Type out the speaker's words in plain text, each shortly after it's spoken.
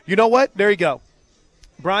You know what? There you go.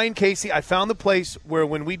 Brian Casey, I found the place where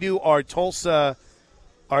when we do our Tulsa,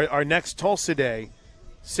 our next Tulsa day,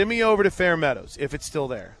 send me over to Fair Meadows if it's still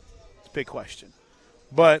there. It's a big question.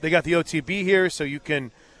 But they got the OTB here, so you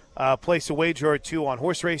can place a wager or two on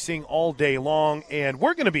horse racing all day long, and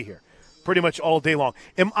we're going to be here pretty much all day long.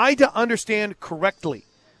 Am I to understand correctly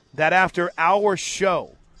that after our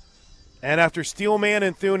show and after Steelman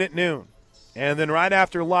and Thune at noon, and then right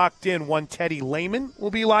after Locked In, one Teddy Lehman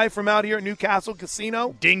will be live from out here at Newcastle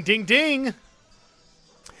Casino? Ding, ding, ding.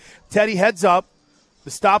 Teddy, heads up. The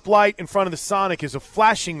stoplight in front of the Sonic is a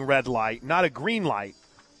flashing red light, not a green light.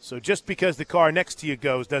 So just because the car next to you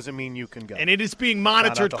goes doesn't mean you can go. And it is being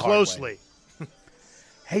monitored closely.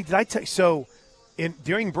 Hey, did I tell you? So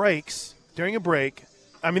during a break,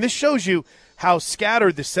 I mean, this shows you how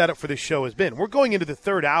scattered the setup for this show has been. We're going into the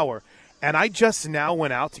third hour, and I just now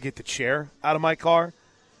went out to get the chair out of my car.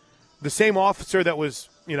 The same officer that was,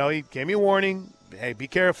 he gave me a warning. Hey, be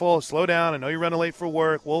careful, slow down. I know you're running late for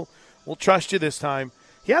work. We'll trust you this time.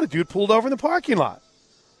 He had a dude pulled over in the parking lot.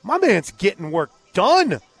 My man's getting work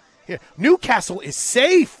done. Yeah, Newcastle is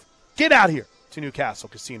safe. Get out here to Newcastle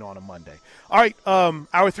Casino on a Monday. All right,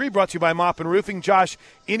 hour 3 brought to you by Mop and Roofing. Josh,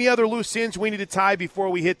 any other loose ends we need to tie before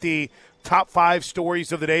we hit the top 5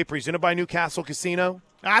 stories of the day presented by Newcastle Casino?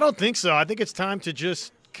 I don't think so. I think it's time to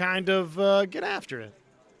just kind of get after it.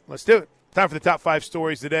 Let's do it. Time for the top 5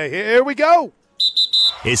 stories of the day. Here we go.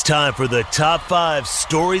 It's time for the top 5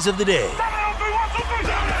 stories of the day.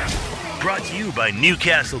 Brought to you by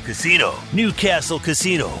Newcastle Casino. Newcastle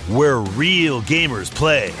Casino, where real gamers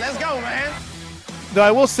play. Let's go, man. Though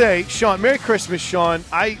I will say, Sean, Merry Christmas, Sean.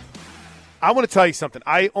 I want to tell you something.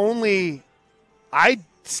 I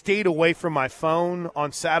stayed away from my phone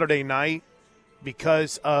on Saturday night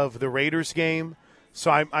because of the Raiders game.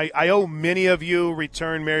 So I owe many of you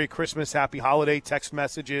return Merry Christmas, Happy Holiday text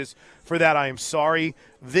messages. For that, I am sorry.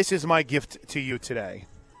 This is my gift to you today.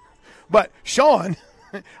 But, Sean,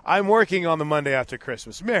 I'm working on the Monday after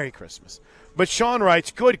Christmas. Merry Christmas. But Sean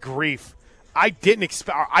writes, good grief. I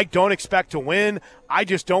don't expect to win. I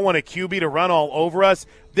just don't want a QB to run all over us.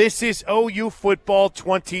 This is OU football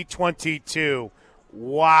 2022.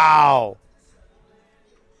 Wow.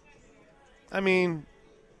 I mean,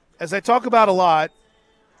 as I talk about a lot,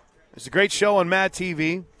 there's a great show on Mad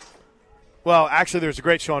TV. Well, actually, there's a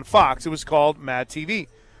great show on Fox. It was called Mad TV.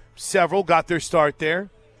 Several got their start there.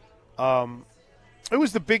 It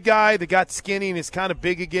was the big guy that got skinny and is kind of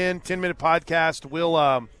big again. 10-minute podcast.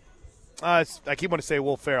 I keep wanting to say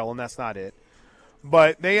Will Ferrell, and that's not it.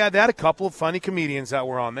 But they had a couple of funny comedians that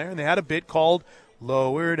were on there, and they had a bit called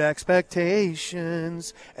Lowered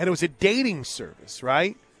Expectations. And it was a dating service,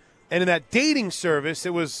 right? And in that dating service,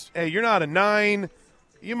 it was, hey, you're not a 9,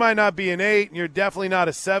 you might not be an 8, and you're definitely not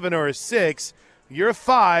a 7 or a 6. You're a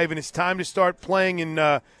 5, and it's time to start playing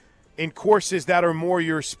in courses that are more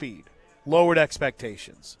your speed. Lowered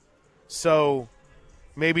expectations. So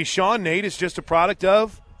maybe Sean Nate is just a product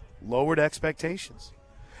of lowered expectations.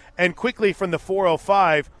 And quickly from the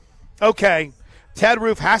 405, okay, Ted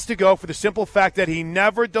Roof has to go for the simple fact that he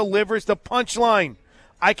never delivers the punchline.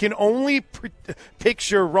 I can only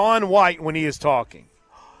picture Ron White when he is talking.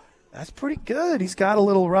 That's pretty good. He's got a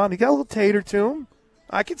little tater to him.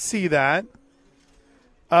 I can see that.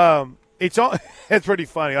 It's pretty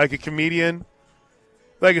funny. Like a comedian,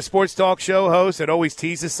 like a sports talk show host that always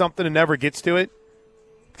teases something and never gets to it.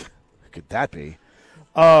 Could that be?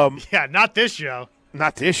 Yeah, not this show.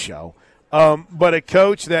 Not this show. But a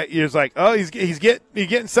coach that is like, oh, he's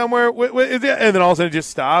getting somewhere, and then all of a sudden it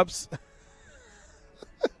just stops.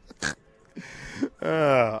 All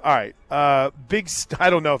right. I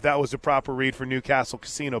don't know if that was a proper read for Newcastle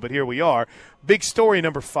Casino, but here we are. Big story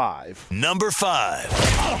number 5. Number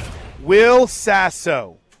 5. Will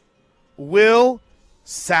Sasso.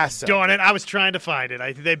 Darn it, I was trying to find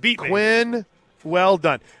it. They beat me. Quinn, well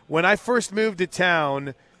done. When I first moved to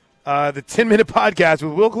town, the 10-minute podcast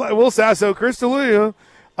with Will Sasso, Chris D'Elia,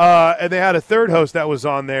 and they had a third host that was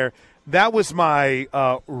on there. That was my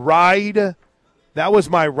ride. That was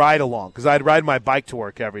my ride along because I'd ride my bike to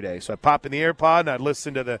work every day. So I'd pop in the AirPod and I'd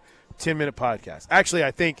listen to the 10-minute podcast. Actually,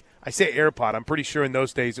 I think I say AirPod. I'm pretty sure in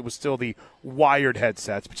those days it was still the wired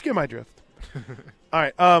headsets, but you get my drift. All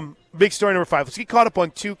right, big story number 5. Let's get caught up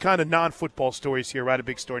on 2 kind of non-football stories here right at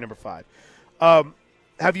big story number 5.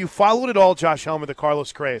 Have you followed at all, Josh Helmer, the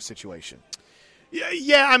Carlos Correa situation?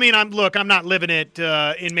 Yeah. I mean, I'm not living it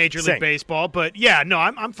in Major League Baseball, but yeah, no,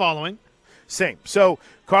 I'm following. Same. So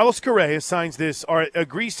Carlos Correa signs this or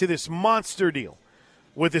agrees to this monster deal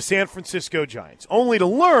with the San Francisco Giants, only to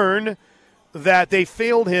learn that they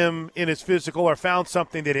failed him in his physical or found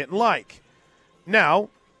something they didn't like. Now,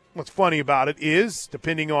 what's funny about it is,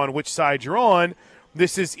 depending on which side you're on,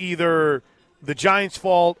 this is either the Giants'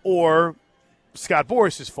 fault or Scott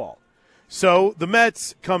Boras' fault. So the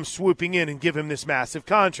Mets come swooping in and give him this massive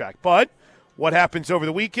contract. But what happens over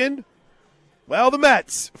the weekend? Well, the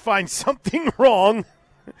Mets find something wrong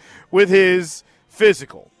with his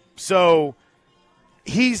physical. So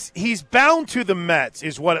he's bound to the Mets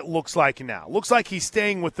is what it looks like now. Looks like he's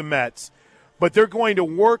staying with the Mets, but they're going to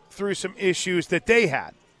work through some issues that they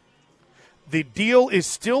had. The deal is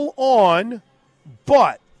still on,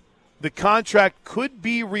 but the contract could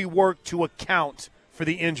be reworked to account for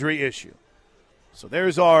the injury issue. So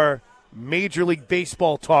there's our Major League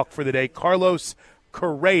Baseball talk for the day. Carlos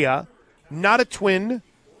Correa, not a Twin,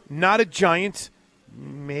 not a Giant,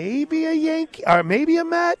 maybe a Yankee, or maybe a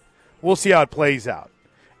Met. We'll see how it plays out.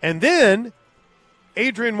 And then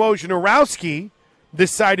Adrian Wojnarowski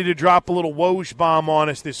decided to drop a little Woj bomb on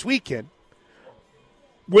us this weekend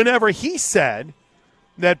whenever he said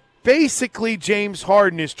that basically James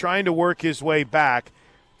Harden is trying to work his way back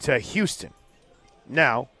to Houston.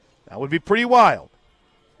 Now, that would be pretty wild.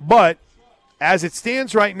 But as it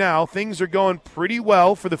stands right now, things are going pretty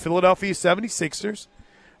well for the Philadelphia 76ers.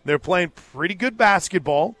 They're playing pretty good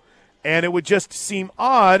basketball, and it would just seem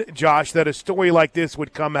odd, Josh, that a story like this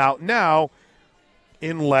would come out now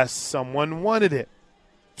unless someone wanted it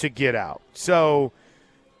to get out. So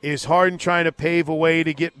is Harden trying to pave a way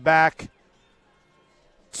to get back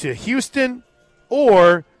to Houston,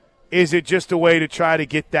 or is it just a way to try to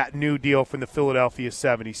get that new deal from the Philadelphia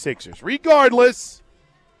 76ers? Regardless,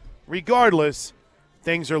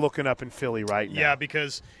 things are looking up in Philly right now. Yeah,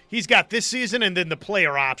 because he's got this season and then the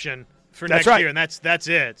player option for That's next right. year, and that's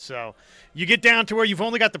it. So you get down to where you've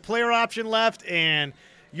only got the player option left, and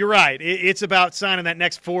you're right. It's about signing that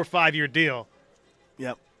next 4 or 5 year deal.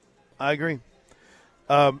 Yep, I agree.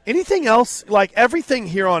 Anything else? Like everything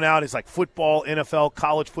here on out is like football, NFL,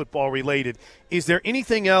 college football related. Is there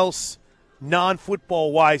anything else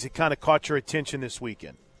non-football wise that kind of caught your attention this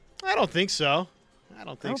weekend? I don't think so. I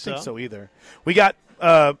don't think so either. We got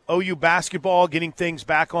OU basketball getting things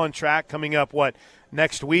back on track coming up,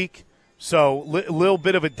 next week? So a little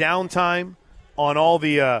bit of a downtime on all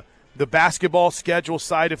the basketball schedule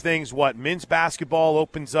side of things. Men's basketball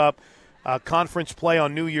opens up conference play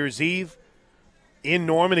on New Year's Eve in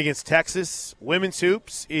Norman against Texas. Women's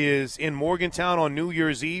hoops is in Morgantown on New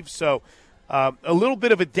Year's Eve. So a little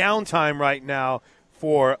bit of a downtime right now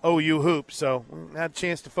for OU hoops. So we had a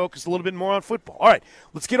chance to focus a little bit more on football. All right,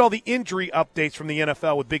 let's get all the injury updates from the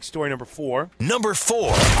NFL with big story number 4. Number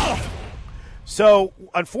 4. So,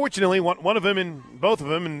 unfortunately, one of them and both of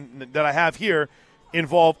them that I have here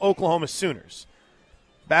involve Oklahoma Sooners.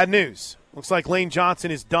 Bad news. Looks like Lane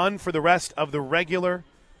Johnson is done for the rest of the regular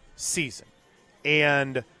season.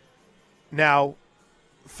 And now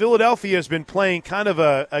Philadelphia has been playing kind of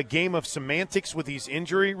a game of semantics with these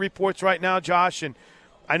injury reports right now, Josh. And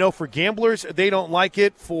I know for gamblers, they don't like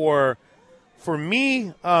it. For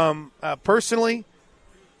me, personally,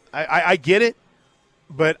 I get it.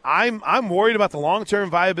 But I'm worried about the long-term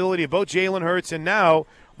viability of both Jalen Hurts and now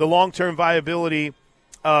the long-term viability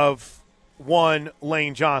of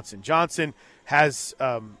Lane Johnson. Johnson has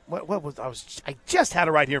I just had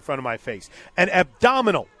it right here in front of my face. An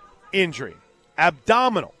abdominal injury.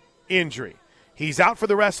 He's out for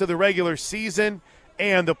the rest of the regular season,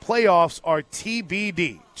 and the playoffs are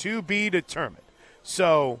TBD, to be determined.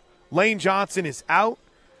 So Lane Johnson is out,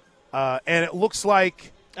 and it looks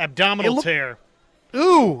like abdominal tear.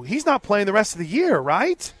 Ooh, he's not playing the rest of the year,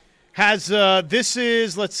 right? This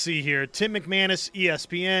is, let's see here, Tim McManus,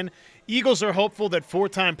 ESPN. Eagles are hopeful that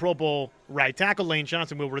 4-time Pro Bowl right tackle Lane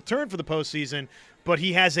Johnson will return for the postseason, but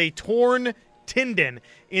he has a torn tendon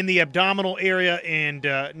in the abdominal area and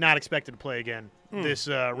not expected to play again this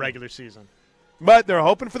regular season. But they're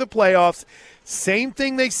hoping for the playoffs. Same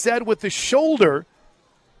thing they said with the shoulder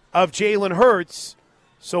of Jalen Hurts,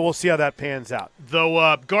 so we'll see how that pans out.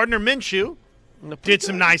 Though Gardner Minshew did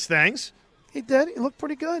some nice things. He did. He looked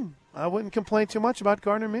pretty good. I wouldn't complain too much about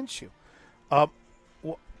Gardner Minshew.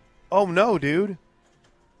 Oh no, dude.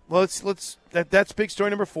 Well, that's big story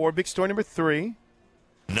number 4. Big story number 3.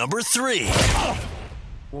 Number 3.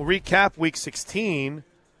 We'll recap Week 16,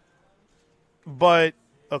 but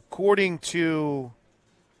according to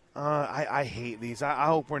I hate these. I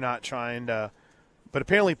hope we're not trying to, but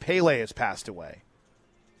apparently Pele has passed away.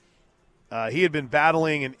 He had been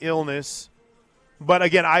battling an illness, but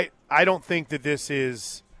again, I don't think that this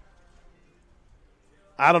is.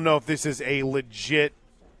 I don't know if this is a legit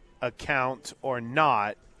account or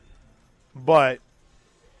not, but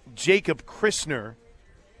Jacob Christner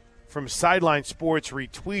from Sideline Sports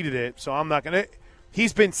retweeted it, so I'm not going to.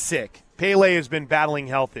 he's been sick. Pele has been battling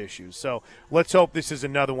health issues. So let's hope this is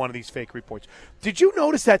another one of these fake reports. Did you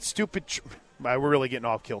notice that stupid we're really getting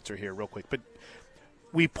off kilter here real quick, but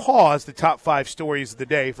we paused the top 5 stories of the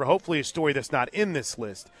day for hopefully a story that's not in this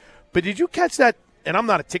list. But did you catch that? And I'm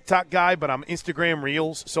not a TikTok guy, but I'm Instagram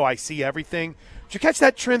Reels, so I see everything. Did you catch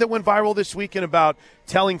that trend that went viral this weekend about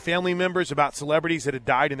telling family members about celebrities that had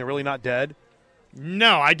died and they're really not dead?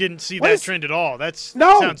 No, I didn't see that trend at all. That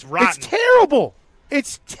no, sounds rotten. It's terrible.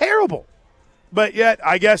 It's terrible. But yet,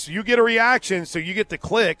 I guess you get a reaction, so you get the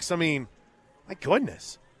clicks. I mean, my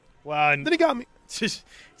goodness. Well, and then he got me.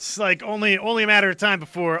 It's like only a matter of time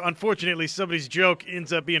before, unfortunately, somebody's joke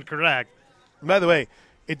ends up being correct. By the way,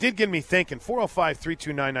 it did get me thinking,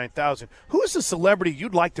 405-329-9000, who is a celebrity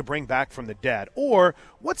you'd like to bring back from the dead? Or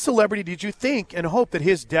what celebrity did you think and hope that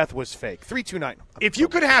his death was fake? 329. If you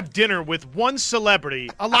could have dinner with one celebrity,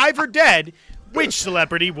 alive or dead, which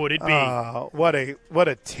celebrity would it be? What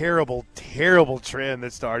a terrible, terrible trend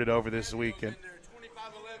that started over this weekend.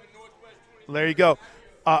 There you go.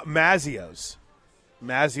 Mazio's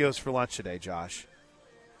for lunch today, Josh.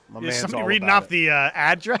 Is somebody reading off the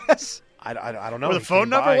address? I don't know. Or the phone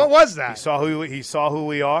number? What was that? He saw who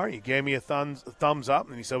we are. He gave me a thumbs up,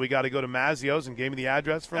 and he said we got to go to Mazio's and gave me the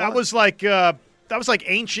address for lunch. That was like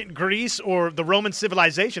ancient Greece or the Roman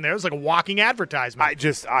civilization. There was like a walking advertisement.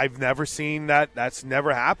 I've never seen that. That's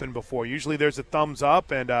never happened before. Usually there's a thumbs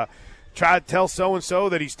up and try to tell so-and-so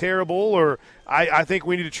that he's terrible, or I think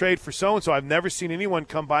we need to trade for so-and-so. I've never seen anyone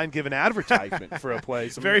come by and give an advertisement for a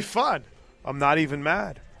place. Very fun. I'm not even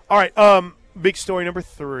mad. All right, big story number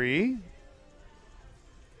 3.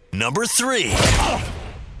 Number 3.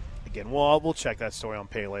 Again, we'll check that story on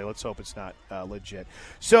Pele. Let's hope it's not legit.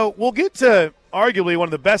 So we'll get to arguably one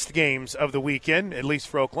of the best games of the weekend, at least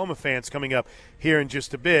for Oklahoma fans, coming up here in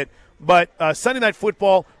just a bit. But Sunday Night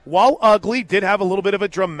Football, while ugly, did have a little bit of a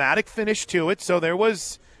dramatic finish to it. So there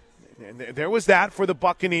was that for the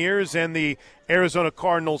Buccaneers and the Arizona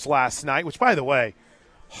Cardinals last night, which, by the way,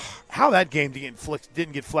 how that game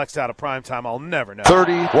didn't get flexed out of primetime, I'll never know.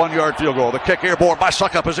 31-yard field goal. The kick airborne by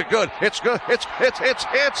Suckup. Is it good? It's good. It's good!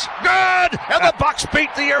 And the Bucs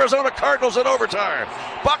beat the Arizona Cardinals in overtime.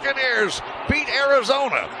 Buccaneers beat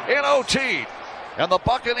Arizona in OT. And the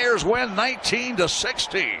Buccaneers win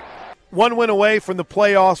 19-16. One win away from the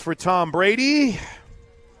playoffs for Tom Brady.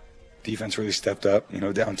 Defense really stepped up,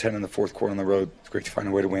 down 10 in the fourth quarter on the road. It's great to find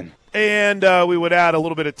a way to win. And we would add a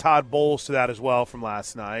little bit of Todd Bowles to that as well from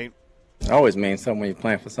last night. It always means something when you're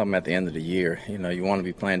playing for something at the end of the year. You want to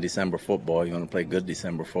be playing December football. You want to play good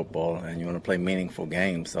December football, and you want to play meaningful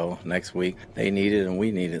games. So next week, they need it and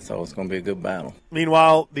we need it, so it's going to be a good battle.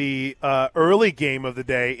 Meanwhile, the early game of the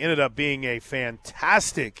day ended up being a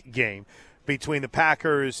fantastic game between the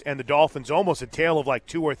Packers and the Dolphins, almost a tale of like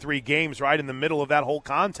 2 or 3 games right in the middle of that whole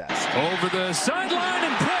contest. Over the sideline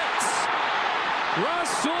and Pitts.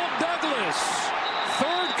 Russell Douglas.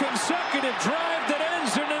 3rd consecutive drive that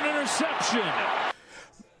ends in an interception.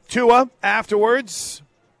 Tua, afterwards.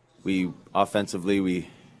 Offensively, we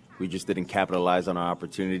just didn't capitalize on our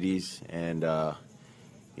opportunities, and,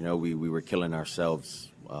 we were killing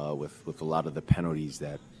ourselves with a lot of the penalties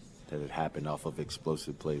that had happened off of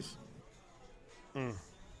explosive plays.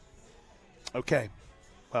 Okay.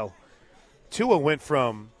 Well, Tua went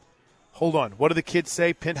from, hold on, what do the kids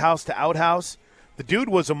say, penthouse to outhouse? The dude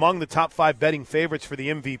was among the top 5 betting favorites for the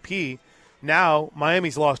MVP. Now,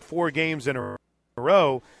 Miami's lost 4 games in a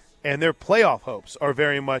row, and their playoff hopes are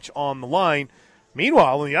very much on the line.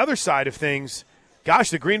 Meanwhile, on the other side of things, gosh,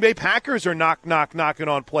 the Green Bay Packers are knocking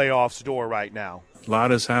on playoffs' door right now. A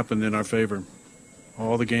lot has happened in our favor.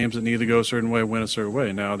 All the games that need to go a certain way win a certain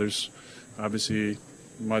way. Now there's obviously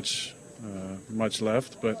much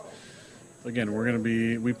left, but again,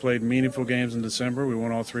 we played meaningful games in December. We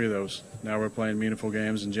won all 3 of those. Now we're playing meaningful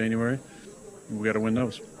games in January. We got to win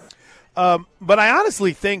those. But I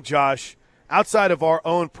honestly think, Josh, outside of our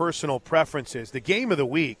own personal preferences, the game of the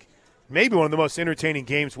week, maybe one of the most entertaining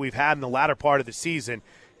games we've had in the latter part of the season,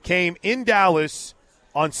 came in Dallas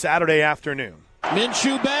on Saturday afternoon.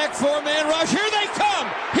 Minshew back, 4-man rush. Here they come.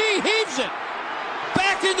 He heaves it.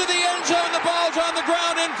 Back into the end zone. The ball's on the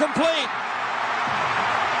ground, incomplete.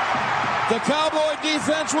 The Cowboy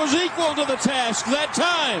defense was equal to the task that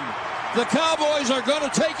time. The Cowboys are going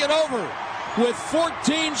to take it over with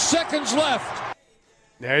 14 seconds left.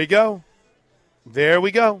 There you go. There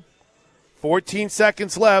we go. 14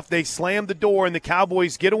 seconds left. They slammed the door, and the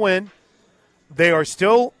Cowboys get a win. They are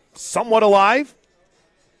still somewhat alive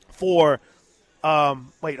for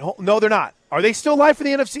no, they're not. Are they still alive for the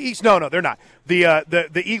NFC East? No, they're not.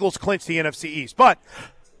 The Eagles clinched the NFC East. But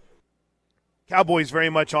Cowboys very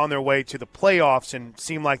much on their way to the playoffs and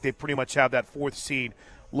seem like they pretty much have that 4th seed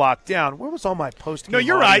locked down. Where was all my post-game? No,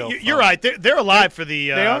 you're right. You're right. They're alive for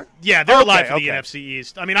the. They are? Yeah, they're alive for the NFC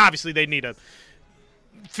East. I mean, obviously they need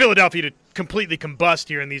Philadelphia to completely combust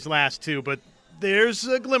here in these last 2, but there's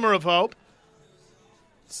a glimmer of hope.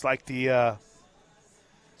 It's like the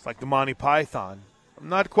Monty Python. I'm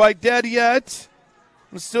not quite dead yet.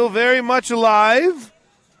 I'm still very much alive.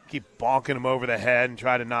 Keep bonking him over the head and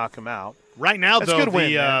try to knock him out. Right now, That's though, good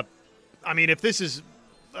win, man. I mean, if this is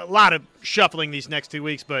a lot of shuffling these next 2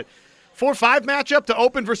 weeks, but 4-5 matchup to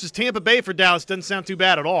open versus Tampa Bay for Dallas doesn't sound too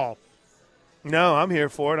bad at all. No, I'm here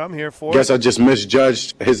for it. Guess I just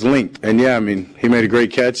misjudged his length. And, yeah, I mean, he made a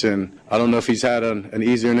great catch, and I don't know if he's had an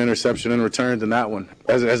easier interception in return than that one.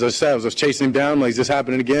 As I said, I was chasing him down, like, is this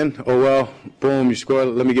happening again? Oh, well, boom, you scored.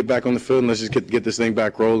 Let me get back on the field, and let's just get this thing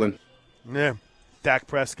back rolling. Yeah, Dak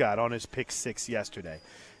Prescott on his pick 6 yesterday.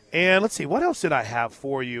 And let's see, what else did I have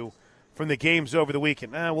for you from the games over the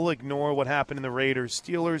weekend? We'll ignore what happened in the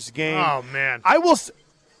Raiders-Steelers game. Oh, man.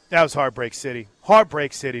 That was Heartbreak City.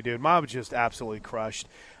 Heartbreak City, dude. Mom was just absolutely crushed.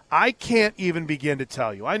 I can't even begin to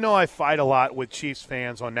tell you. I know I fight a lot with Chiefs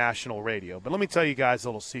fans on national radio, but let me tell you guys a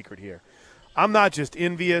little secret here. I'm not just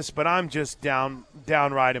envious, but I'm just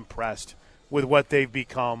downright impressed with what they've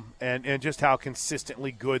become and just how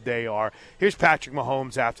consistently good they are. Here's Patrick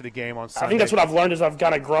Mahomes after the game on Sunday. I think that's what I've learned as I've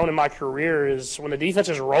kind of grown in my career is when the defense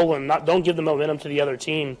is rolling, don't give the momentum to the other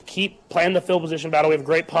team. Keep playing the field position battle. We have a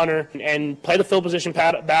great punter, and play the field position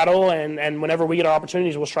battle, and whenever we get our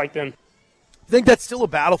opportunities, we'll strike them. I think that's still a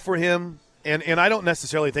battle for him, and I don't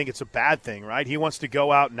necessarily think it's a bad thing, right? He wants to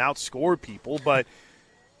go out and outscore people, but –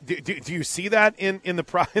 Do you see that in the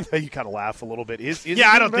prime? You kind of laugh a little bit.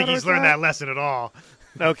 I don't think he's learned that lesson at all.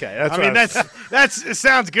 Okay, it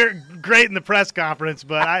sounds great in the press conference,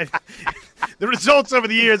 but the results over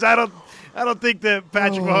the years, I don't think that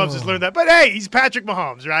Patrick Mahomes has learned that. But hey, he's Patrick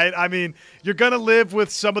Mahomes, right? I mean, you're gonna live with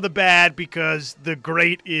some of the bad because the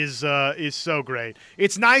great is so great.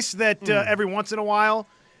 It's nice that every once in a while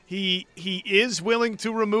he is willing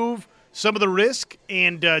to remove some of the risk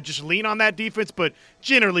and just lean on that defense. But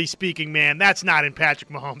generally speaking, man, that's not in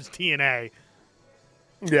Patrick Mahomes' DNA.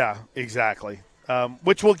 Yeah, exactly.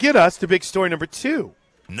 Which will get us to big story number 2.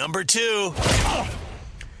 Number 2.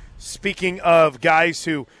 Speaking of guys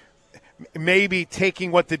who maybe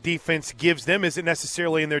taking what the defense gives them isn't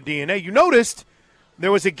necessarily in their DNA, you noticed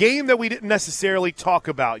there was a game that we didn't necessarily talk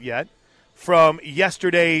about yet from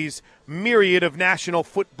yesterday's myriad of National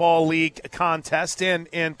Football League contests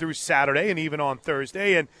and through Saturday and even on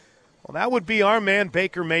Thursday. And, well, that would be our man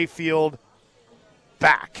Baker Mayfield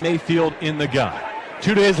back. Mayfield in the gun.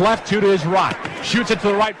 2 to his left, 2 to his right. Shoots it to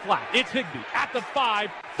the right flat. It's Higbee at the 5,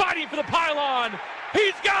 fighting for the pylon.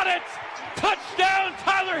 He's got it! Touchdown,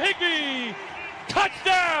 Tyler Higbee!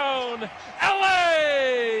 Touchdown,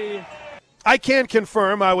 L.A.! I can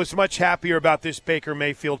confirm I was much happier about this Baker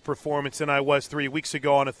Mayfield performance than I was 3 weeks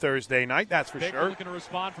ago on a Thursday night, that's for Baker sure. Looking to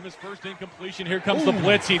respond from his first incompletion. Here comes the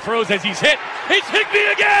blitz. He throws as he's hit. It's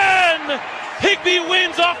Higbee again! Higbee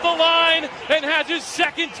wins off the line and has his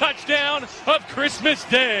second touchdown of Christmas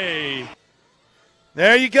Day.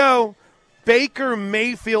 There you go. Baker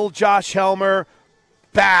Mayfield, Josh Helmer,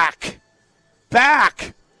 back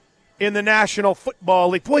in the National Football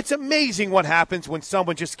League. Boy, it's amazing what happens when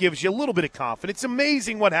someone just gives you a little bit of confidence. It's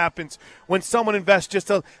amazing what happens when someone invests just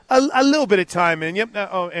a little bit of time in you.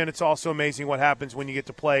 And it's also amazing what happens when you get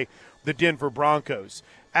to play the Denver Broncos.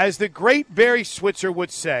 As the great Barry Switzer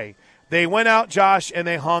would say, they went out, Josh, and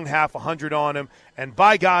they hung half 100 on him. And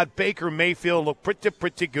by God, Baker Mayfield looked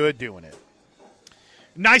pretty good doing it.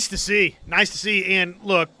 Nice to see. And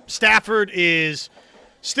look, Stafford is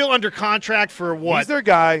still under contract for what? He's their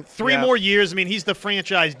guy. 3 more years. I mean, he's the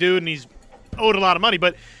franchise dude, and he's owed a lot of money.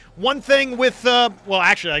 But one thing with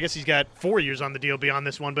actually, I guess he's got 4 years on the deal beyond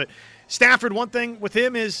this one. But Stafford, one thing with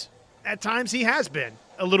him is at times he has been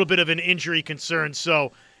a little bit of an injury concern.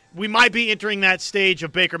 So we might be entering that stage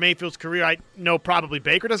of Baker Mayfield's career. I know probably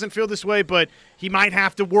Baker doesn't feel this way, but he might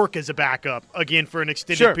have to work as a backup again for an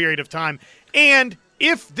extended period of time. And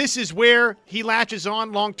if this is where he latches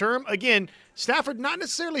on long term, again, Stafford not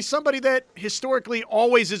necessarily somebody that historically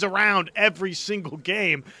always is around every single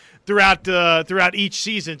game throughout each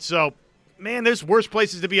season. So, man, there's worse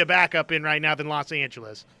places to be a backup in right now than Los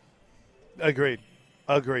Angeles. Agreed.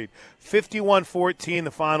 51-14,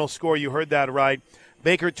 the final score. You heard that right.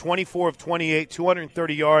 Baker, 24 of 28,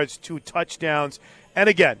 230 yards, 2 touchdowns. And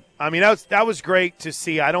again, I mean, that was great to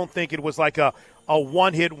see. I don't think it was like a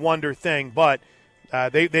one-hit wonder thing, but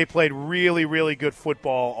They played really, really good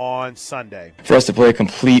football on Sunday. For us to play a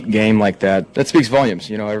complete game like that speaks volumes.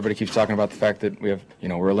 Everybody keeps talking about the fact that we're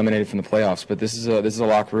eliminated from the playoffs, but this is a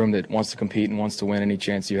locker room that wants to compete and wants to win any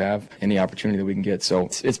chance you have, any opportunity that we can get. So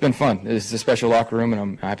it's been fun. It's a special locker room, and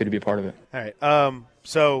I'm happy to be a part of it. All right.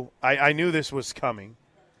 So I knew this was coming.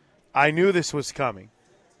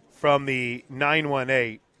 From the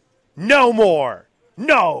 918. No more.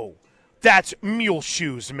 No. That's Mule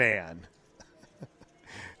Shoes Man.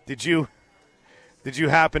 Did you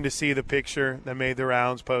happen to see the picture that made the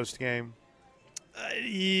rounds post game?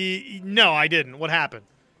 No, I didn't. What happened?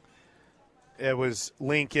 It was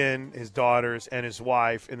Lincoln, his daughters, and his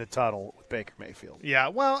wife in the tunnel with Baker Mayfield. Yeah,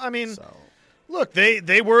 well, I mean, look,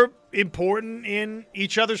 they were important in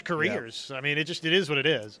each other's careers. Yeah. I mean, it is what it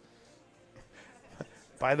is.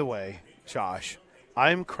 By the way, Josh,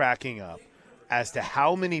 I'm cracking up as to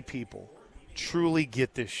how many people truly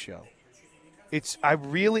get this show. I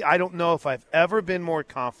don't know if I've ever been more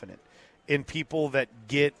confident in people that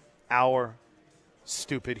get our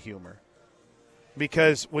stupid humor.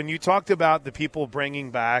 Because when you talked about the people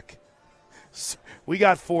bringing back, we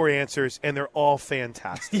got 4 answers, and they're all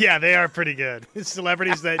fantastic. Yeah, they are pretty good.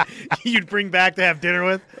 Celebrities that you'd bring back to have dinner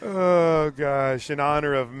with. Oh, gosh, in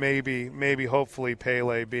honor of maybe hopefully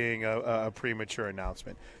Pele being a premature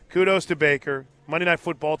announcement. Kudos to Baker. Monday Night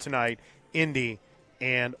Football tonight, Indy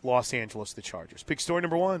and Los Angeles, the Chargers. Big story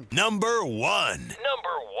number 1. Number one.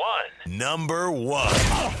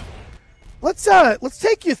 Let's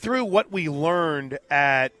take you through what we learned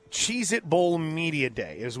at Cheez-It Bowl Media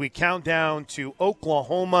Day as we count down to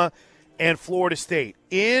Oklahoma and Florida State.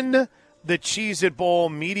 In the Cheez-It Bowl,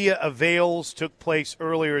 media avails took place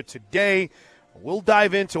earlier today. We'll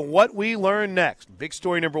dive into what we learned next. Big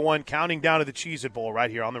story number 1, counting down to the Cheez-It Bowl right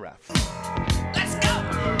here on the Ref. Let's go!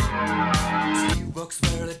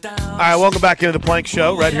 All right, welcome back into the Plank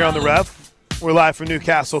Show right here on the Ref. We're live from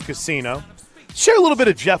Newcastle Casino. Share a little bit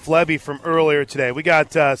of Jeff Lebby from earlier today. We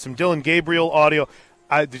got some Dillon Gabriel audio.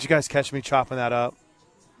 Did you guys catch me chopping that up?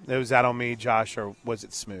 Was that on me, Josh, or was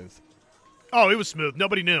it smooth? Oh, it was smooth.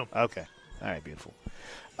 Nobody knew. Okay. All right, beautiful.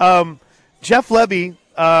 Jeff Lebby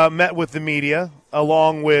met with the media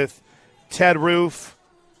along with Ted Roof,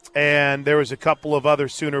 and there was a couple of other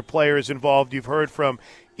Sooner players involved. You've heard from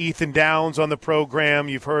Ethan Downs on the program.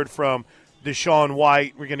 You've heard from Deshaun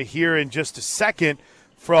White. We're going to hear in just a second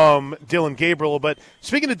from Dillon Gabriel. But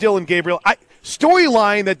speaking of Dillon Gabriel,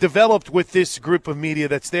 storyline that developed with this group of media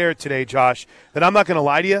that's there today, Josh, that I'm not going to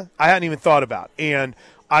lie to you, I hadn't even thought about. And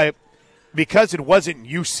because it wasn't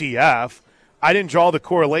UCF, I didn't draw the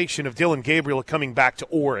correlation of Dillon Gabriel coming back to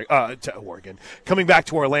Oregon, coming back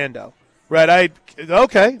to Orlando. Right?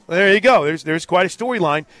 Okay, there you go. There's quite a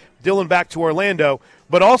storyline. Dillon back to Orlando.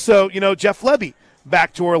 But also, Jeff Lebby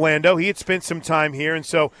back to Orlando. He had spent some time here, and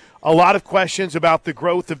so a lot of questions about the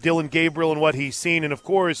growth of Dillon Gabriel and what he's seen, and, of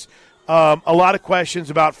course, a lot of questions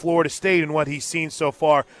about Florida State and what he's seen so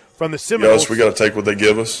far from the Seminoles. Yes, we got to take what they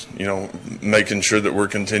give us, making sure that we're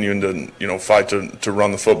continuing to, fight to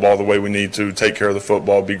run the football the way we need to, take care of the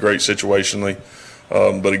football, be great situationally.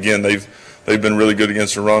 But, again, they've been really good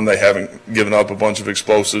against the run. They haven't given up a bunch of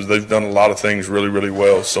explosives. They've done a lot of things really, really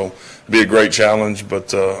well. So it'll be a great challenge,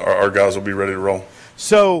 but our guys will be ready to roll.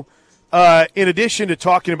 So, in addition to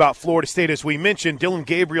talking about Florida State, as we mentioned, Dillon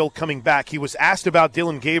Gabriel coming back, he was asked about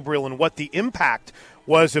Dillon Gabriel and what the impact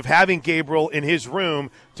was of having Gabriel in his room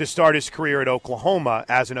to start his career at Oklahoma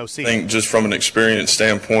as an OC. I think just from an experience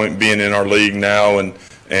standpoint, being in our league now and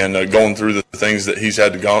going through the things that he's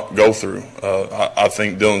had to go through, I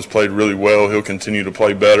think Dillon's played really well. He'll continue to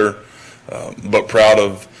play better, but proud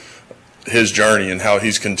of his journey and how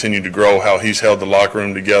he's continued to grow, how he's held the locker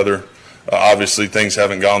room together. Obviously, things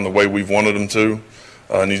haven't gone the way we've wanted them to,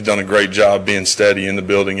 and he's done a great job being steady in the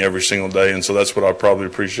building every single day. And so that's what I probably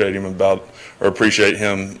appreciate him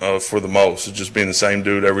for the most, is just being the same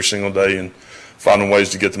dude every single day and finding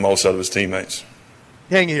ways to get the most out of his teammates.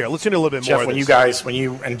 Hang here. Let's do a little bit Jeff, more. When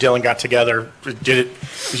you and Dillon got together,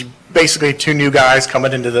 was basically 2 new guys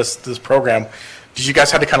coming into this program. Did you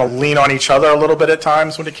guys have to kind of lean on each other a little bit at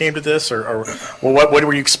times when it came to this, or what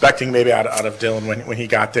were you expecting maybe out of Dillon when he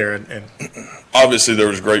got there? And obviously there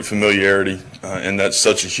was great familiarity, and that's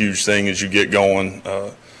such a huge thing as you get going.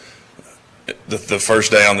 The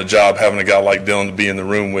first day on the job, having a guy like Dillon to be in the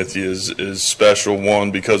room with you is special.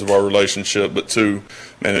 1, because of our relationship, but 2,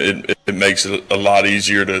 man, it makes it a lot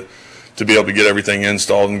easier to be able to get everything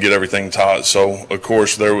installed and get everything taught. So of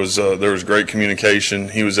course there was great communication.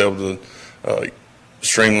 He was able to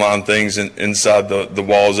streamline things inside the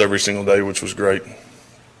walls every single day, which was great.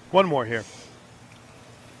 One more here.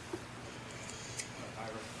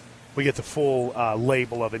 we get the full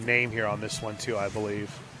label of a name here on this one too, I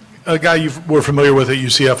believe. A guy you were familiar with at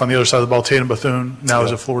UCF on the other side of the ball, Tatum Bethune, now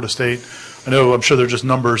is at Florida State. I'm sure they're just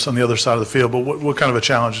numbers on the other side of the field, but what kind of a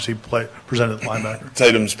challenge does he present at linebacker?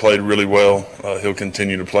 Tatum's played really well. He'll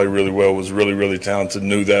continue to play really well. Was really, really talented.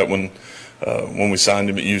 Knew that when we signed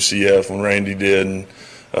him at UCF, when Randy did. And,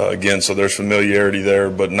 again, so there's familiarity there,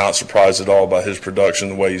 but not surprised at all by his production,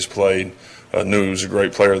 the way he's played. Knew he was a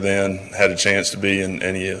great player then, had a chance to be,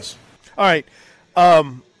 and he is. All right.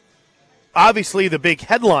 Obviously, the big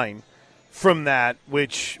headline from that,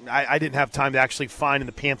 which I didn't have time to actually find in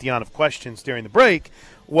the pantheon of questions during the break,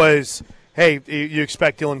 was, hey, you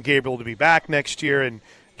expect Dillon Gabriel to be back next year, and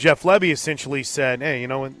Jeff Lebby essentially said, hey,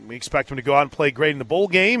 we expect him to go out and play great in the bowl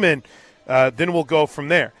game, and then we'll go from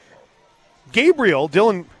there.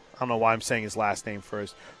 Dillon, I don't know why I'm saying his last name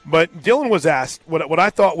first, but Dillon was asked what I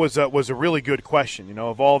thought was a really good question,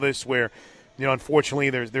 of all this where, unfortunately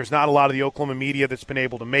there's not a lot of the Oklahoma media that's been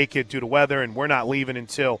able to make it due to weather, and we're not leaving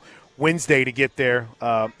until Wednesday to get there,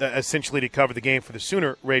 essentially to cover the game for the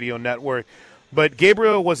Sooner Radio Network. But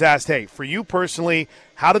Gabriel was asked, hey, for you personally,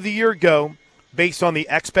 how did the year go based on the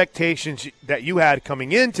expectations that you had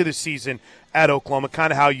coming into the season at Oklahoma,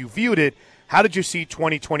 kind of how you viewed it? How did you see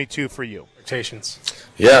 2022 for you? Expectations.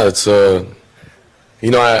 Yeah, it's I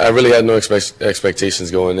really had no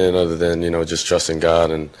expectations going in other than, just trusting God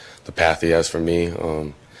and the path he has for me.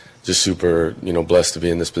 Just super, blessed to be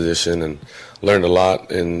in this position and learned a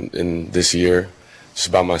lot in this year, just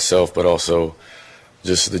about myself, but also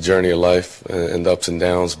just the journey of life and the ups and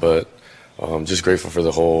downs. But just grateful for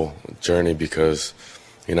the whole journey because,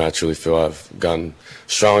 I truly feel I've gotten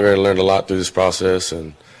stronger and learned a lot through this process.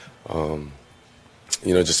 And,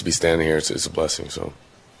 just to be standing here, it's a blessing. So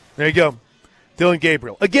there you go. Dillon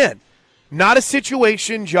Gabriel. Again, not a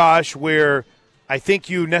situation, Josh, where I think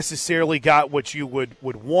you necessarily got what you would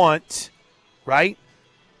want, right?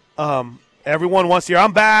 Everyone wants to hear,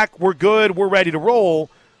 I'm back, we're good, we're ready to roll.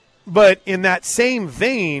 But in that same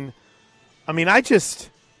vein, I don't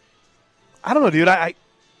know, dude. I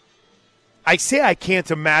say I can't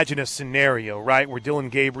imagine a scenario, right, where Dillon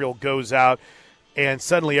Gabriel goes out and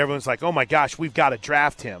suddenly everyone's like, oh, my gosh, we've got to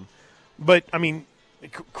draft him. But,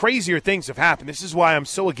 crazier things have happened. This is why I'm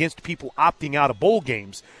so against people opting out of bowl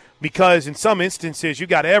games, because in some instances you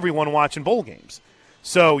got everyone watching bowl games.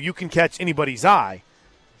 So you can catch anybody's eye.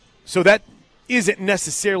 So that isn't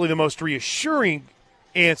necessarily the most reassuring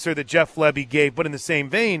answer that Jeff Lebby gave, but in the same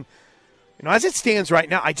vein, as it stands right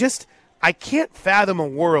now, I can't fathom a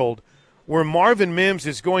world where Marvin Mims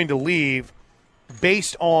is going to leave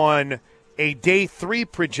based on a day 3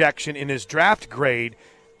 projection in his draft grade,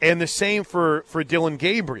 and the same for Dillon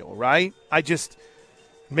Gabriel, right?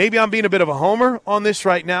 Maybe I'm being a bit of a homer on this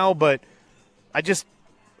right now, but I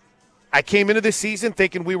came into this season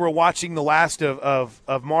thinking we were watching the last of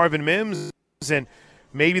Marvin Mims, and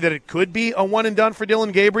maybe that it could be a one and done for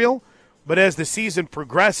Dillon Gabriel. But as the season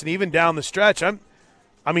progressed and even down the stretch,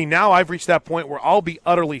 now I've reached that point where I'll be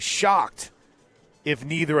utterly shocked if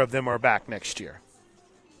neither of them are back next year.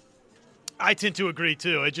 I tend to agree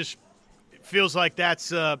too. It just feels like that's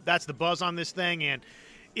the buzz on this thing. And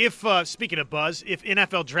if speaking of buzz, if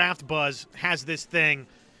NFL Draft Buzz has this thing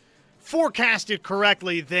forecasted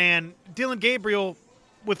correctly, then Dillon Gabriel,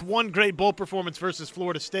 with one great bowl performance versus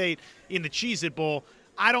Florida State in the Cheez-It Bowl,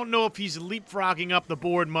 I don't know if he's leapfrogging up the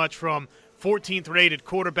board much from 14th rated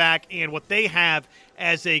quarterback and what they have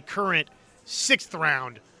as a current 6th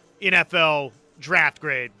round NFL draft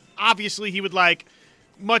grade. Obviously, he would like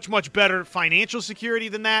much, much better financial security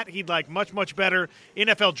than that. He'd like much, much better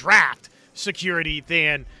NFL draft security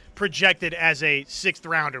than projected as a 6th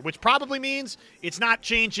rounder, which probably means it's not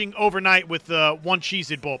changing overnight with the one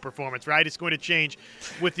Cheez-It Bowl performance, right? It's going to change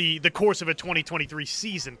with the course of a 2023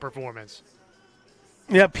 season performance.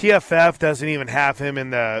 Yeah, PFF doesn't even have him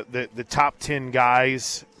in the top 10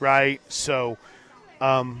 guys, right? So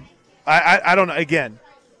I don't know. Again,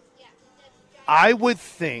 I would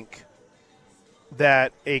think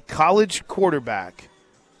that a college quarterback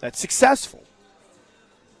that's successful,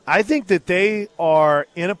 I think that they are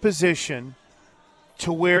in a position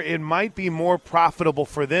to where it might be more profitable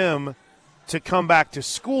for them to come back to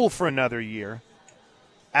school for another year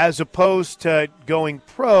as opposed to going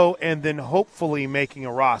pro and then hopefully making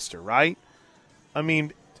a roster, right?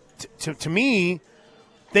 To me,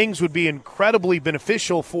 things would be incredibly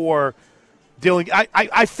beneficial for Dillon.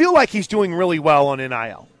 I feel like he's doing really well on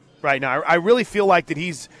NIL right now. I really feel like that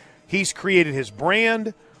he's created his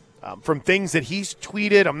brand from things that he's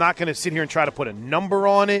tweeted. I'm not going to sit here and try to put a number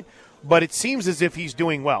on it, but it seems as if he's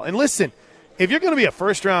doing well. And listen, if you're going to be a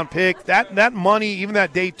first-round pick, that money, even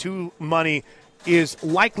that day 2 money, is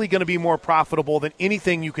likely going to be more profitable than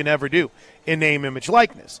anything you can ever do in name, image,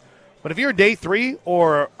 likeness. But if you're a day 3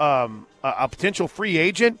 or a potential free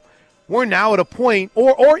agent, we're now at a point,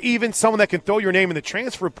 or even someone that can throw your name in the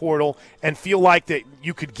transfer portal and feel like that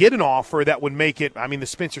you could get an offer that would make it, the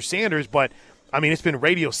Spencer Sanders, but, it's been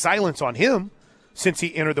radio silence on him since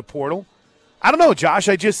he entered the portal. I don't know, Josh.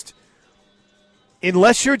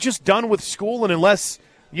 Unless you're just done with school and unless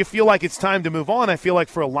you feel like it's time to move on, I feel like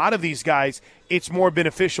for a lot of these guys, it's more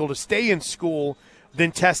beneficial to stay in school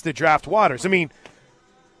than test the draft waters.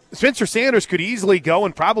 Spencer Sanders could easily go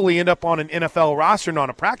and probably end up on an NFL roster and on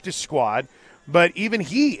a practice squad, but even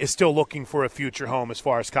he is still looking for a future home as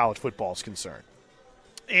far as college football is concerned.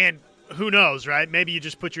 And who knows, right? Maybe you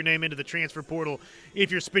just put your name into the transfer portal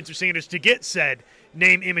if you're Spencer Sanders to get said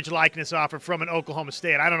name, image, likeness offer from an Oklahoma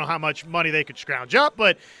State. I don't know how much money they could scrounge up,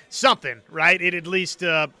 but something, right? It at least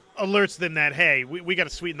alerts them that, hey, we got to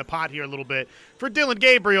sweeten the pot here a little bit. For Dillon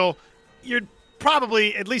Gabriel, you're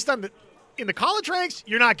probably, at least in the college ranks,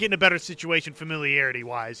 you're not getting a better situation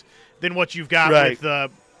familiarity-wise than what you've got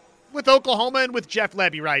with Oklahoma and with Jeff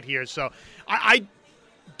Lebby right here. So I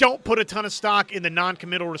don't put a ton of stock in the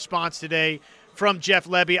non-committal response today from Jeff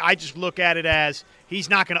Lebby. I just look at it as he's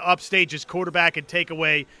not going to upstage his quarterback and take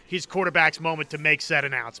away his quarterback's moment to make said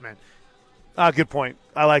announcement. Good point.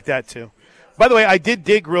 I like that too. By the way, I did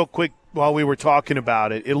dig real quick while we were talking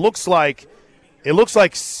about it. It looks like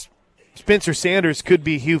Spencer Sanders could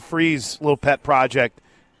be Hugh Freeze's little pet project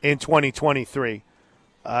in 2023.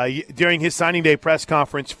 During his signing day press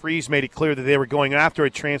conference, Freeze made it clear that they were going after a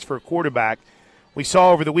transfer quarterback. We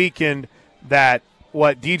saw over the weekend that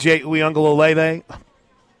DJ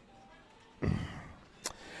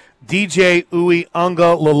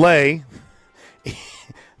Uiagalelei,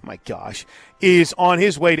 my gosh, is on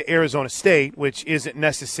his way to Arizona State, which isn't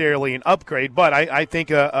necessarily an upgrade, but I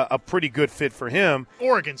think a pretty good fit for him.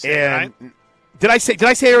 Oregon State, right? Did I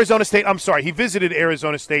say Arizona State? I'm sorry. He visited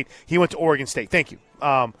Arizona State. He went to Oregon State. Thank you.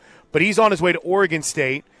 But he's on his way to Oregon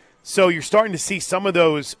State. So you're starting to see some of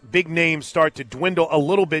those big names start to dwindle a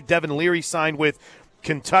little bit. Devin Leary signed with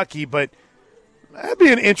Kentucky, but that'd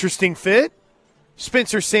be an interesting fit.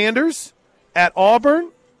 Spencer Sanders at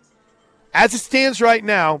Auburn. As it stands right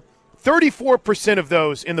now, 34% of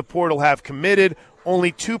those in the portal have committed.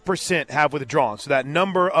 Only 2% have withdrawn. So that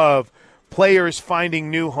number of players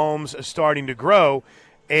finding new homes is starting to grow.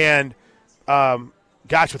 And,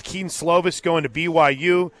 with Keaton Slovis going to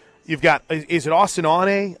BYU, you've got, is it Austin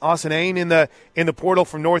Aune in the portal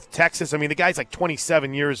from North Texas? The guy's like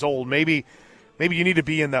 27 years old. Maybe you need to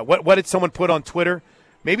be in that. What did someone put on Twitter?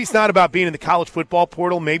 Maybe it's not about being in the college football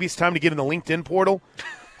portal. Maybe it's time to get in the LinkedIn portal.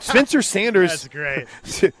 Spencer Sanders. That's great.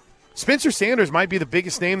 Spencer Sanders might be the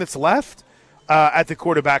biggest name that's left at the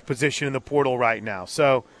quarterback position in the portal right now.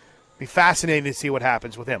 So be fascinating to see what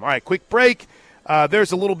happens with him. All right, quick break.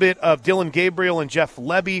 There's a little bit of Dillon Gabriel and Jeff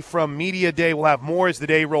Lebby from Media Day. We'll have more as the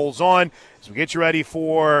day rolls on as we get you ready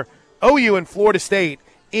for OU and Florida State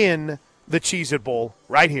in the Cheez-It Bowl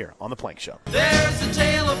right here on The Plank Show. There's a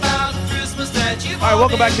tale about Christmas that you've All right,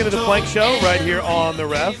 welcome back into The Plank Show right here on The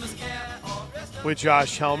Ref with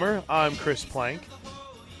Josh Helmer. I'm Chris Plank.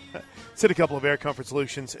 Let's hit a couple of Air Comfort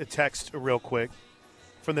Solutions. A text real quick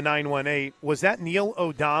from the 918. Was that Neil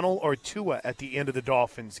O'Donnell or Tua at the end of the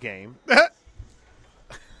Dolphins game? Do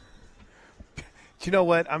you know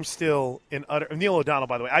what? I'm still in utter – Neil O'Donnell,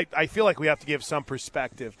 by the way. I feel like we have to give some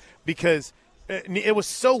perspective because it was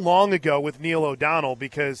so long ago with Neil O'Donnell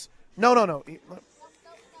because – No,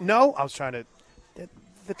 I was trying to –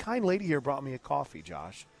 the kind lady here brought me a coffee,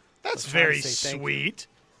 Josh. That's very sweet.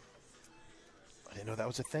 I didn't know that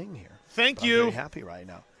was a thing here. Thank you. I'm very happy right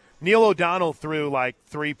now. Neil O'Donnell threw like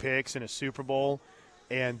 3 picks in a Super Bowl,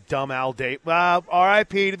 and dumb Al Davis.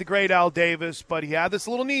 R.I.P. to the great Al Davis, but he had this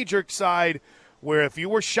little knee-jerk side where if you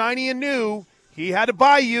were shiny and new, he had to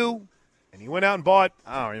buy you. And he went out and bought,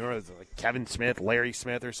 I don't remember, it was like Kevin Smith, Larry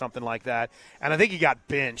Smith, or something like that. And I think he got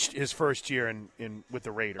benched his first year in with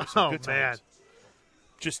the Raiders. So good times. Man.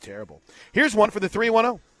 Just terrible. Here's one for the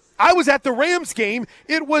 310. I was at the Rams game.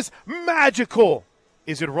 It was magical.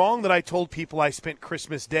 Is it wrong that I told people I spent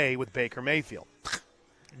Christmas Day with Baker Mayfield?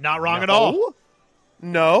 Not wrong at all.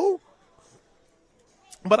 No.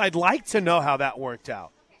 But I'd like to know how that worked out.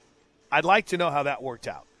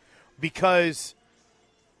 Because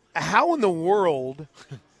how in the world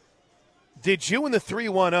did you and the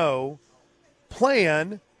 310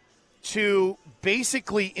 plan to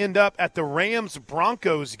basically end up at the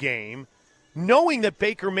Rams-Broncos game knowing that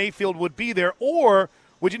Baker Mayfield would be there? Or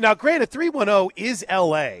would you – now, granted, 310 is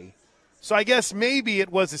L.A., so I guess maybe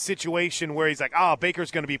it was a situation where he's like,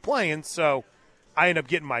 Baker's going to be playing, so I end up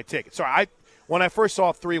getting my ticket. Sorry, When I first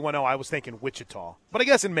saw 3-1-0, I was thinking Wichita. But I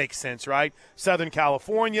guess it makes sense, right? Southern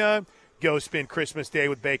California, go spend Christmas Day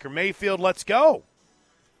with Baker Mayfield. Let's go.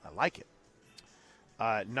 I like it.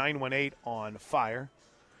 918 on fire.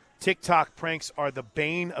 TikTok pranks are the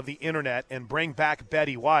bane of the internet, and bring back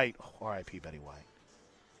Betty White. Oh, R.I.P. Betty White.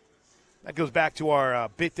 That goes back to our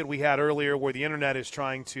bit that we had earlier where the internet is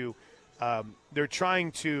trying to they're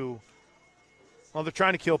trying to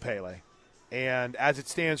kill Pele. And as it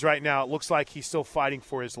stands right now, it looks like he's still fighting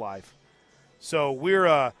for his life. So we're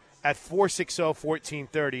at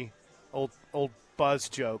 460-1430, old Buzz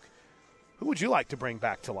joke. Who would you like to bring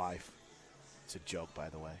back to life? It's a joke, by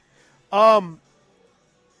the way.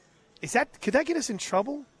 Could that get us in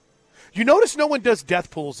trouble? You notice no one does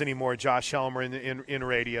death pools anymore, Josh Helmer, in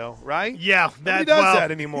radio, right? Yeah, nobody does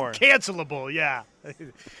that anymore. Cancelable, yeah.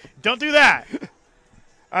 Don't do that.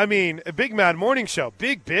 I mean, a Big Mad Morning Show,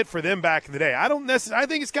 big bit for them back in the day. I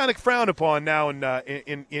think it's kind of frowned upon now in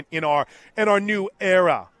our new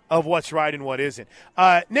era of what's right and what isn't.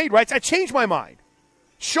 Nate writes, I changed my mind.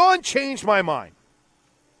 Sean changed my mind.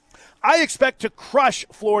 I expect to crush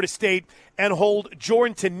Florida State and hold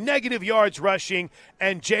Jordan to negative yards rushing,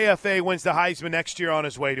 and JFA wins the Heisman next year on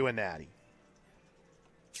his way to a natty.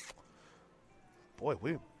 Boy,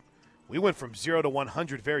 we went from 0 to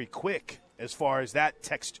 100 very quick as far as that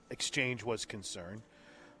text exchange was concerned.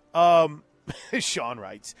 Sean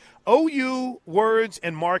writes, OU words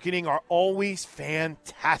and marketing are always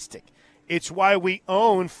fantastic. It's why we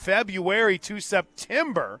own February to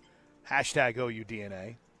September, hashtag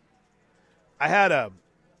OUDNA. I had a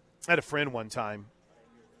friend one time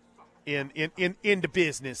in the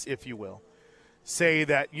business, if you will, say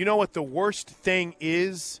that, you know what the worst thing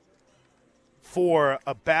is for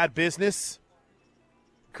a bad business?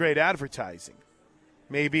 Great advertising.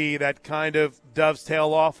 Maybe that kind of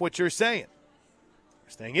dovetail off what you're saying.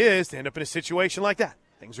 Worst thing is to end up in a situation like that.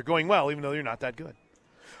 Things are going well, even though you're not that good.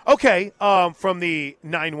 Okay, from the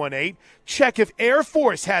 918, check if Air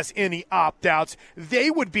Force has any opt-outs. They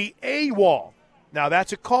would be AWOL. Now,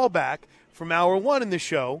 that's a callback from hour one in the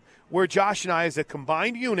show where Josh and I, as a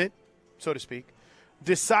combined unit, so to speak,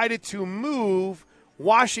 decided to move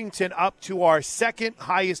Washington up to our second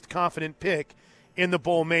highest confident pick in the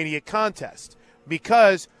Bowl Mania contest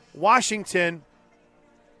because Washington,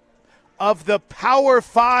 of the Power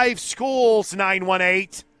 5 schools,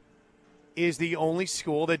 918, is the only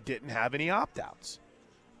school that didn't have any opt-outs.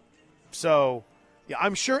 So, yeah,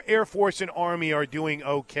 I'm sure Air Force and Army are doing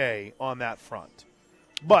okay on that front.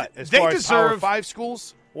 But as far as Power 5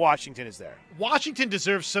 schools, Washington is there. Washington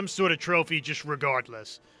deserves some sort of trophy just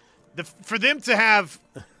regardless. For them to have,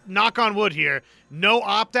 knock on wood here, no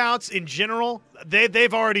opt-outs in general,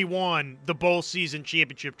 they've already won the bowl season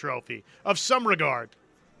championship trophy of some regard.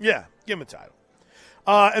 Yeah, give them a title.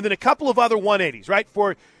 And then a couple of other 180s, right?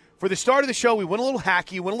 For the start of the show, we went a little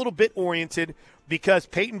hacky, went a little bit oriented because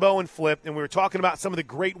Peyton Bowen flipped, and we were talking about some of the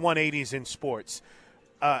great 180s in sports.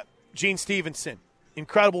 Gene Stevenson,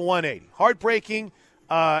 incredible 180. Heartbreaking.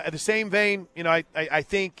 At the same vein, you know, I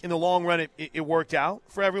think in the long run it worked out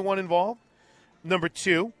for everyone involved. Number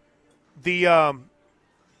two, who'd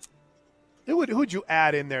you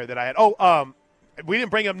add in there that I had? We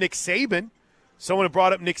didn't bring up Nick Saban. Someone had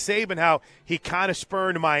brought up Nick Saban, how he kind of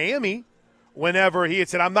spurned Miami whenever he had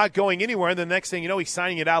said, I'm not going anywhere. And the next thing you know, he's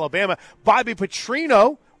signing at Alabama. Bobby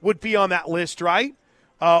Petrino would be on that list, right?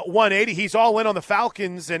 180. He's all in on the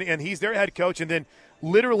Falcons, and he's their head coach. And then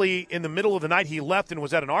literally in the middle of the night, he left and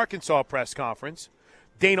was at an Arkansas press conference.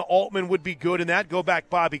 Dana Altman would be good in that. Go back,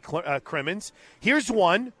 Bobby Crimmins. Here's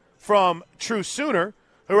one from True Sooner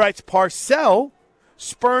who writes, Parcell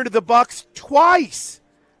spurned the Bucs twice,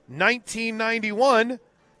 1991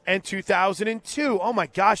 and 2002. Oh, my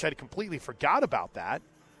gosh, I completely forgot about that.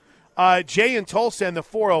 Jay in Tulsa in the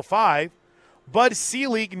 405. Bud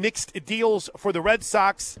Selig nixed deals for the Red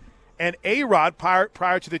Sox and A-Rod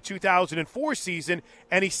prior to the 2004 season,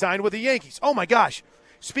 and he signed with the Yankees. Oh, my gosh.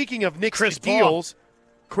 Speaking of nixed deals,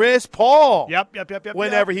 Chris Paul. Yep.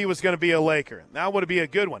 Whenever he was going to be a Laker. That would be a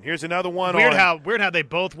good one. Here's another one. Weird how they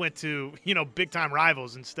both went to, big-time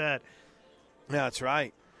rivals instead. Yeah, that's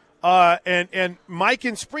right. And Mike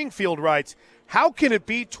in Springfield writes, how can it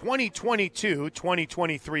be 2022,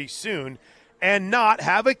 2023 soon, and not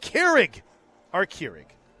have a Keurig? Or Keurig.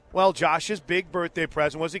 Well, Josh's big birthday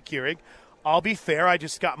present was a Keurig. I'll be fair, I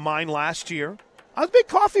just got mine last year. I was a big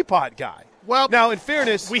coffee pot guy. Well, now, in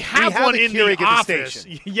fairness, we have one in Keurig the at the office.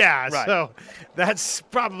 station. Yeah, right. So that's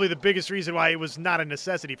probably the biggest reason why it was not a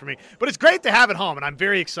necessity for me. But it's great to have it home, and I'm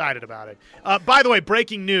very excited about it. By the way,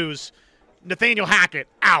 breaking news, Nathaniel Hackett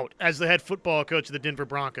out as the head football coach of the Denver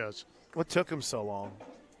Broncos. What took him so long?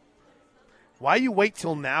 Why you wait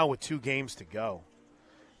till now with 2 games to go?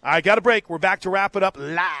 All right, got a break. We're back to wrap it up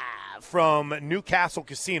live from Newcastle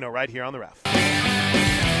Casino right here on the Ref. I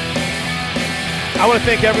want to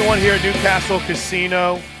thank everyone here at Newcastle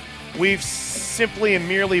Casino. We've simply and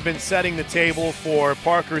merely been setting the table for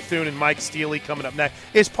Parker Thune and Mike Steely coming up next.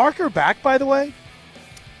 Is Parker back, by the way?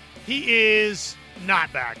 He is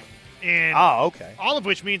not back. And okay. All of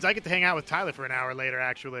which means I get to hang out with Tyler for an hour later,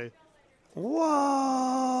 actually.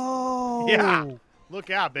 Whoa. Yeah. Look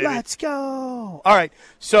out, baby. Let's go. All right.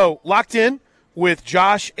 So locked in with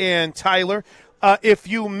Josh and Tyler. If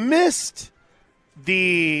you missed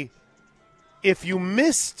the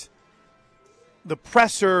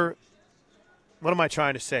presser, what am I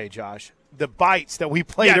trying to say, Josh? The bites that we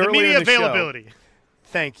played earlier media in the availability. show.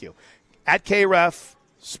 Thank you. At KREF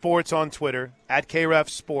Sports on Twitter, at KREF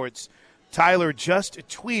Sports, Tyler just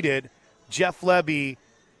tweeted Jeff Lebby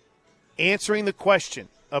answering the question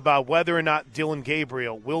about whether or not Dylan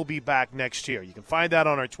Gabriel will be back next year. You can find that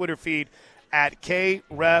on our Twitter feed at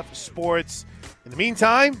KREF Sports. In the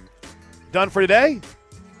meantime, done for today.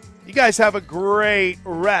 You guys have a great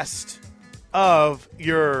rest of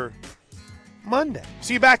your Monday.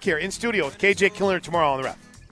 See you back here in studio with KJ Killner tomorrow on the Ref.